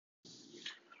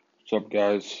What's up,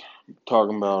 guys?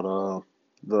 Talking about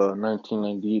the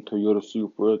 1998 Toyota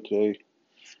Supra today,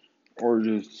 or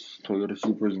just Toyota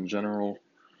Supras in general.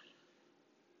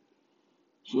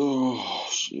 So,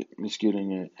 shit, let's get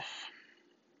in it.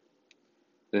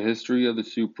 The history of the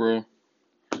Supra.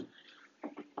 The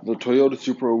Toyota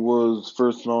Supra was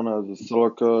first known as the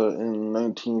Celica in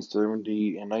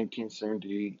 1970. In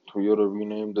 1978, Toyota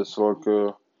renamed the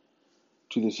Celica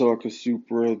to the Celica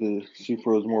Supra. The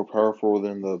Supra is more powerful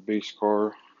than the base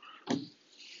car.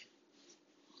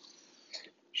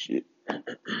 Shit.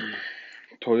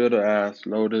 Toyota asked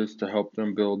Lotus to help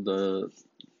them build the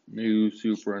new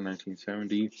Supra in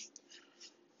 1970.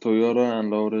 Toyota and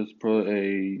Lotus put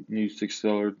a new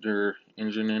six-cylinder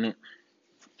engine in it.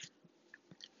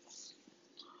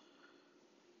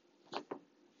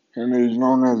 And it was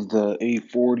known as the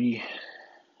A40.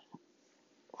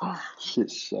 Shit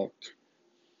sucked.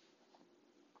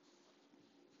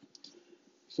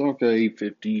 Celica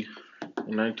A50.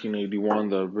 In 1981,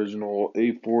 the original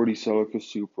A40 Celica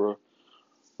Supra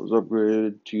was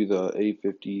upgraded to the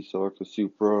A50 Celica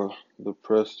Supra. The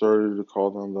press started to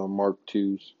call them the Mark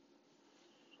IIs.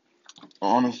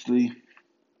 Honestly,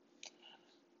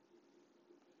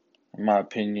 in my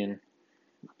opinion,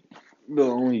 the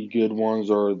only good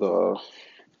ones are the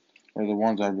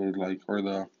ones I really like are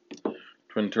the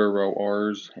twin turbo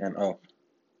R's and up,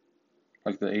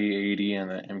 like the A80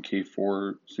 and the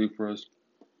MK4 Supras.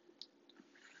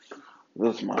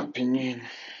 That's my opinion.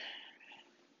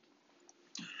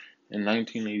 In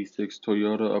 1986,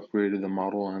 Toyota upgraded the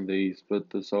model and they split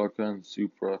the Celica and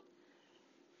Supra.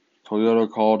 Toyota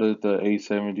called it the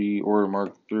A70 or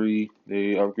Mark III.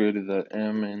 They upgraded the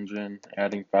M engine,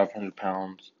 adding 500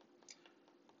 pounds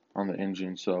on the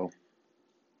engine, so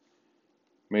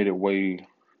made it weigh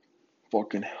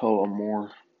fucking hella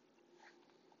more.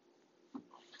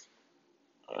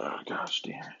 Gosh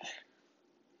damn it.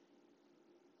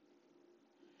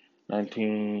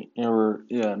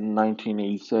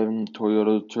 1987,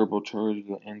 Toyota turbocharged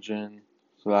the engine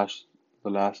slash the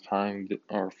last time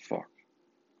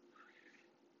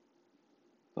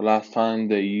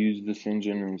they used this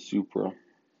engine in Supra.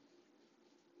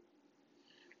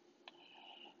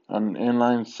 An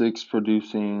inline six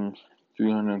producing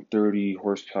 330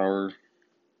 horsepower.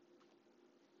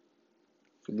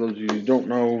 For those of you who don't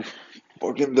know,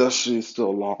 fucking that shit is still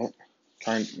a lot.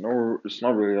 No, it's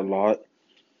not really a lot.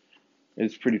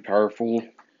 It's pretty powerful.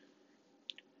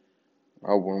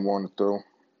 I wouldn't want it though.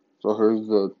 So here's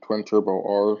the twin turbo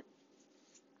R.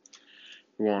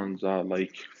 The ones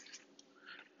like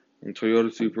when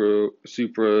Toyota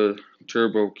Supra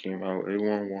Turbo came out,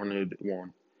 everyone wanted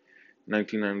one.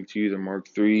 1992, the Mark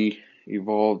III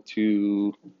evolved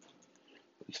to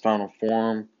its final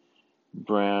form,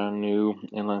 brand new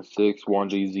inline six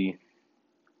 1JZ.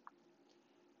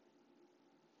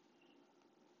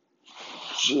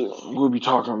 Shit, we'll be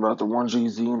talking about the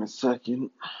 1JZ in a second.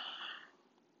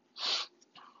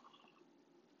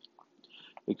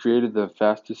 They created the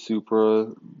fastest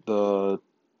Supra. The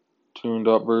tuned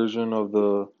up version of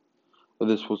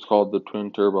this was called the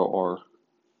twin turbo R.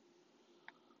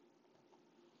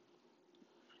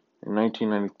 In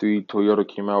 1993, Toyota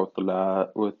came out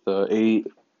with the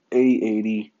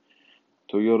A80.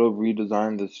 Toyota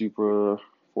redesigned the Supra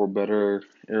for better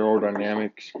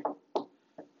aerodynamics.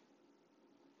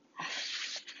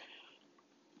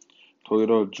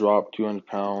 Toyota dropped 200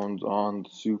 pounds on the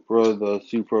Supra. The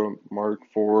Supra Mark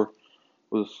IV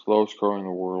was the slowest car in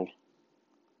the world.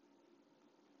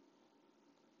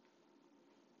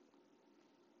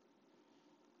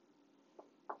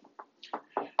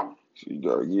 So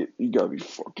you gotta be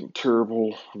fucking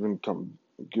terrible and then become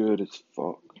good as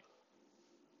fuck.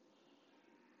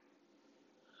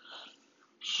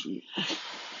 Shit.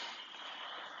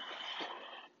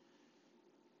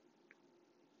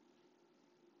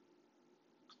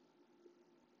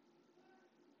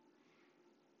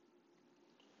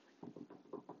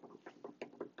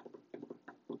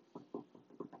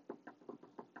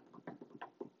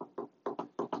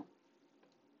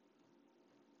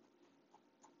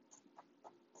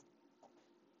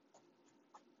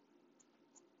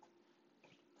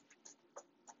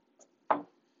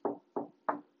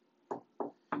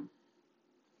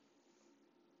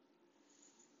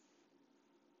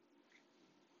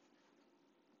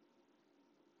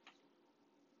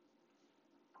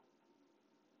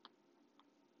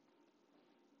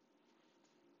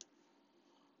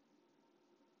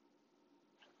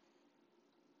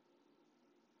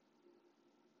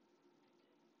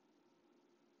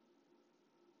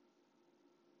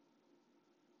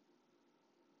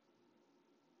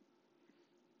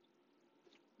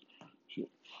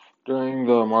 During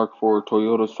the Mark IV,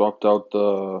 Toyota swapped out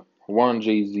the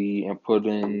 1JZ and put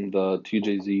in the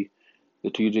 2JZ. The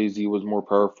 2JZ was more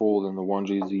powerful than the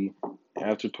 1JZ.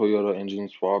 After Toyota engine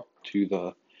swap to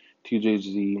the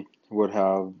 2JZ would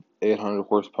have 800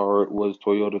 horsepower. It was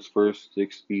Toyota's first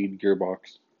 6-speed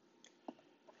gearbox.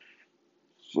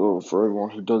 So for everyone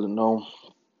who doesn't know,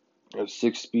 a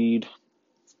 6-speed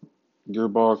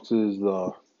gearbox is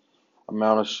the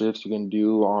amount of shifts you can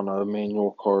do on a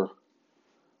manual car.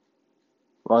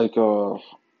 Like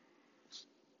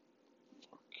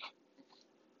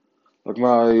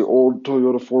my old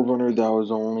Toyota 4Runner, that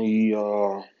was only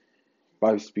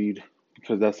 5-speed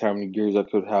because that's how many gears I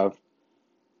could have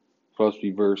plus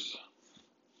reverse.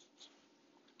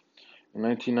 In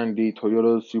 1998,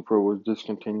 Toyota Supra was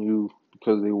discontinued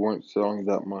because they weren't selling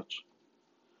that much.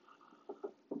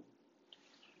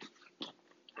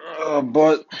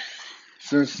 But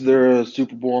since they're a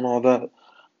Super Bowl and all that,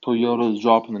 Toyota is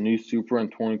dropping the new Supra in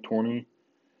 2020.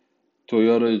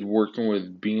 Toyota is working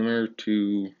with Beamer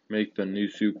to make the new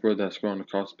Supra that's going to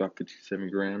cost about 57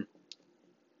 grand.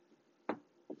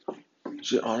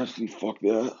 Shit, honestly, fuck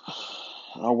that.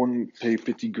 I wouldn't pay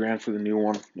 50 grand for the new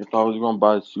one. If I was going to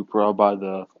buy a Supra, I'll buy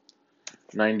the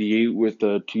 98 with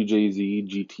the 2JZ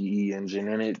GTE engine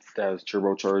in it that's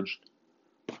turbocharged.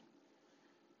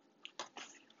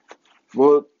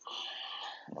 But,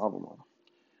 I don't know.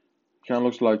 Kind of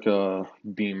looks like a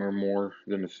Beamer more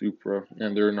than a Supra,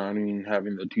 and they're not even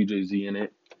having the 2JZ in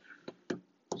it.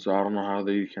 So I don't know how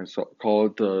they can call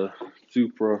it the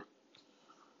Supra.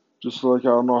 Just like I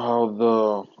don't know how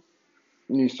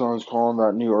the Nissan's calling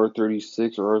that new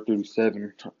R36 or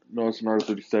R37. No, it's an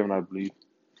R37, I believe.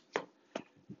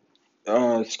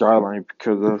 Skyline,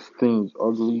 because that thing's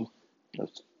ugly.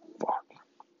 That's fuck.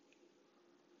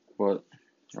 But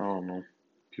I don't know.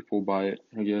 People buy it,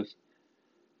 I guess.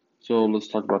 So let's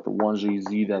talk about the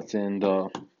 1JZ that's in the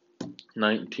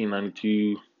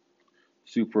 1992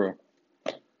 Supra.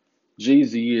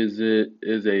 JZ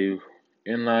is a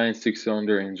inline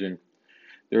 6-cylinder engine.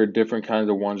 There are different kinds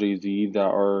of 1JZ that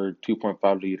are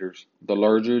 2.5 liters. The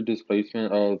larger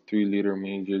displacement of 3-liter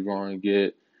means you're going to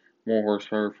get more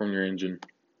horsepower from your engine.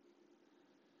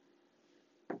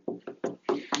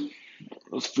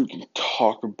 Let's freaking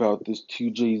talk about this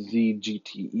 2JZ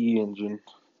GTE engine.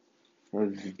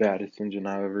 That's the baddest engine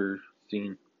I've ever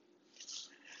seen.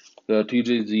 The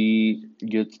 2JZ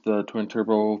gets the twin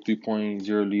turbo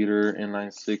 3.0 liter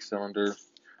inline 6-cylinder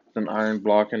with an iron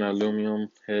block and aluminum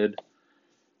head.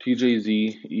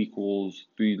 2JZ equals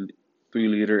 3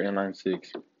 liter inline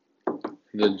 6.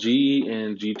 The G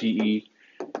in GTE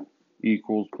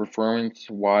equals performance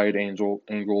wide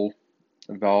angle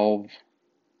valve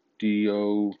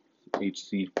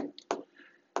DOHC.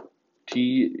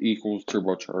 T equals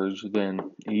turbocharged, then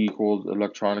E equals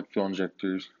electronic fuel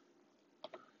injectors.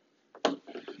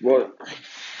 But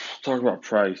talk about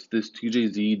price. This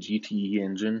 2JZ GTE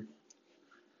engine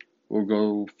will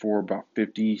go for about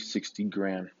 50-60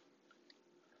 grand.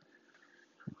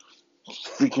 It's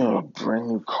freaking a brand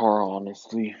new car,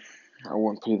 honestly. I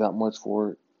wouldn't pay that much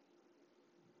for it.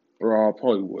 Or I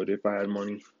probably would if I had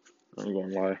money. I'm gonna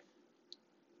lie.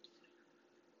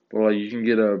 But like, you can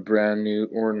get a brand new,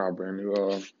 or not brand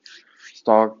new,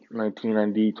 stock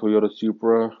 1990 Toyota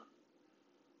Supra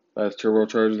that's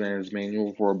turbocharged and is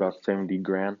manual for about 70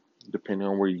 grand, depending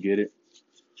on where you get it.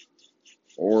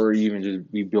 Or even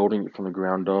just be building it from the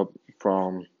ground up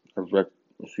from a wrecked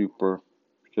Supra,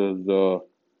 because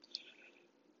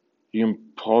you can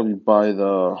probably buy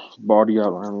the body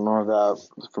out and all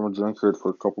that from a junkyard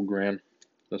for a couple grand.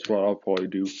 That's what I'll probably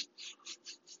do.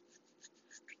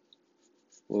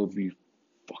 It'll be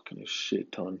fucking a shit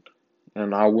ton.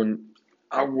 And I wouldn't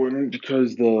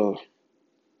because the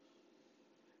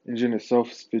engine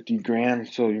itself is 50 grand,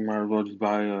 so you might as well just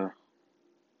buy a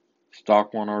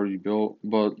stock one already built.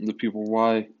 But the people,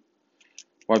 why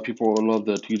people love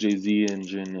the 2JZ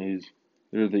engine is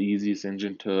they're the easiest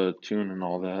engine to tune and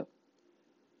all that.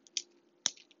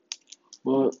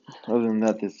 But other than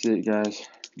that, that's it, guys.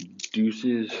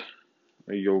 Deuces.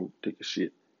 Yo, take a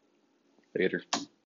shit. Later.